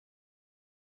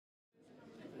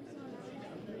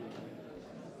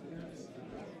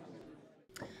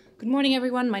Good morning,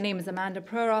 everyone. My name is Amanda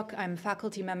Prorok. I'm a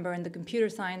faculty member in the Computer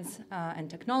Science and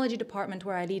Technology Department,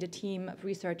 where I lead a team of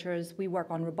researchers. We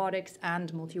work on robotics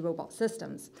and multi-robot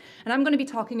systems. And I'm going to be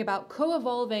talking about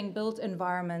co-evolving built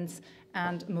environments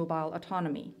and mobile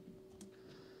autonomy.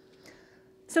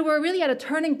 So we're really at a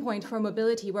turning point for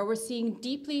mobility where we're seeing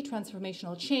deeply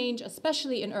transformational change,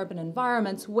 especially in urban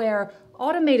environments where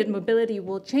automated mobility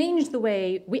will change the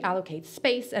way we allocate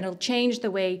space and it'll change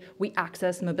the way we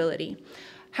access mobility.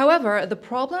 However, the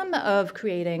problem of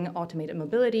creating automated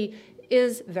mobility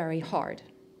is very hard.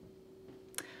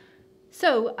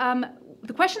 So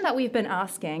the question that we've been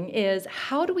asking is,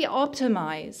 how do we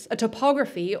optimize a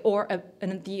topography or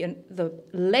the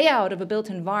layout of a built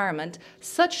environment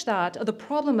such that the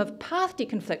problem of path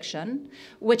deconfliction,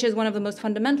 which is one of the most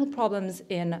fundamental problems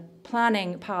in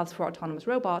planning paths for autonomous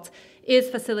robots, is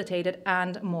facilitated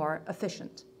and more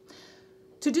efficient?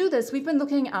 To do this, we've been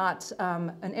looking at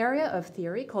an area of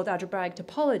theory called algebraic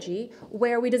topology,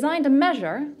 where we designed a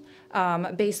measure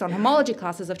based on homology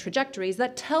classes of trajectories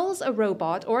that tells a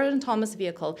robot or an autonomous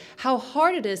vehicle how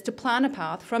hard it is to plan a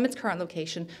path from its current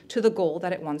location to the goal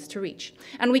that it wants to reach.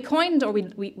 And we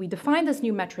defined this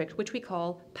new metric, which we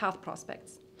call path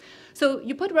prospects. So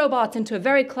you put robots into a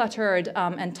very cluttered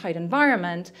and tight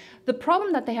environment. The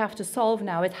problem that they have to solve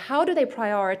now is, how do they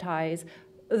prioritize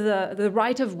the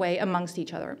right of way amongst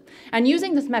each other? And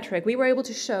using this metric, we were able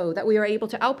to show that we are able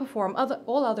to outperform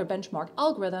all other benchmark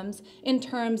algorithms in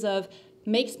terms of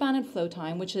make, span, and flow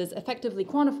time, which is effectively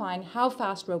quantifying how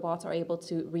fast robots are able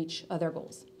to reach their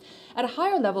goals. At a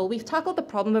higher level, we've tackled the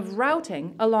problem of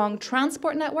routing along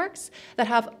transport networks that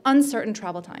have uncertain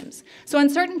travel times. So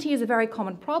uncertainty is a very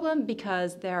common problem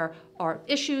because there are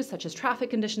issues such as traffic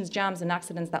conditions, jams, and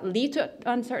accidents that lead to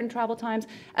uncertain travel times,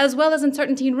 as well as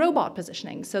uncertainty in robot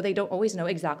positioning, so they don't always know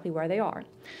exactly where they are.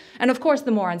 And of course,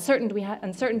 the more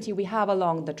uncertainty we have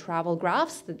along the travel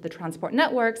graphs, the transport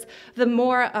networks, the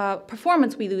more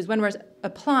performance we lose when we're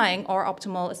applying our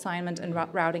optimal assignment and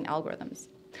routing algorithms.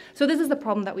 So this is the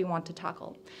problem that we want to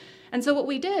tackle. And so what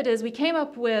we did is we came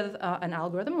up with an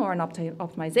algorithm, or an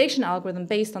optimization algorithm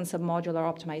based on submodular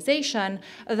optimization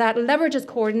that leverages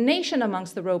coordination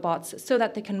amongst the robots so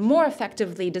that they can more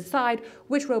effectively decide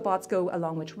which robots go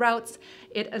along which routes.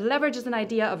 It leverages an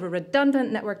idea of a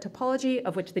redundant network topology,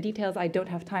 of which the details I don't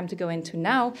have time to go into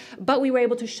now, but we were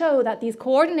able to show that these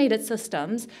coordinated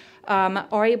systems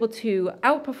are able to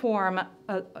outperform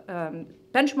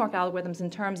benchmark algorithms in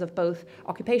terms of both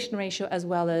occupation ratio as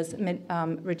well as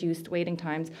reduced waiting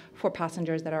times for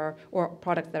passengers or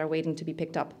products that are waiting to be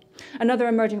picked up. Another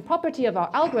emerging property of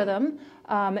our algorithm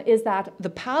is that the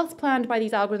paths planned by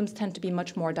these algorithms tend to be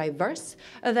much more diverse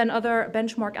than other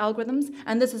benchmark algorithms,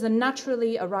 and this is a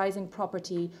naturally arising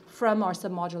property from our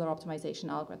submodular optimization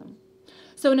algorithm.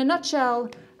 So in a nutshell,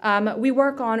 we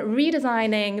work on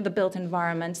redesigning the built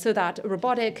environment so that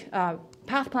robotic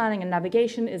path planning and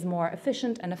navigation is more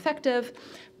efficient and effective.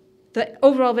 The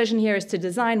overall vision here is to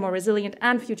design more resilient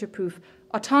and future-proof,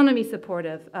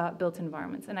 autonomy-supportive built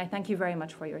environments. And I thank you very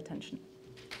much for your attention.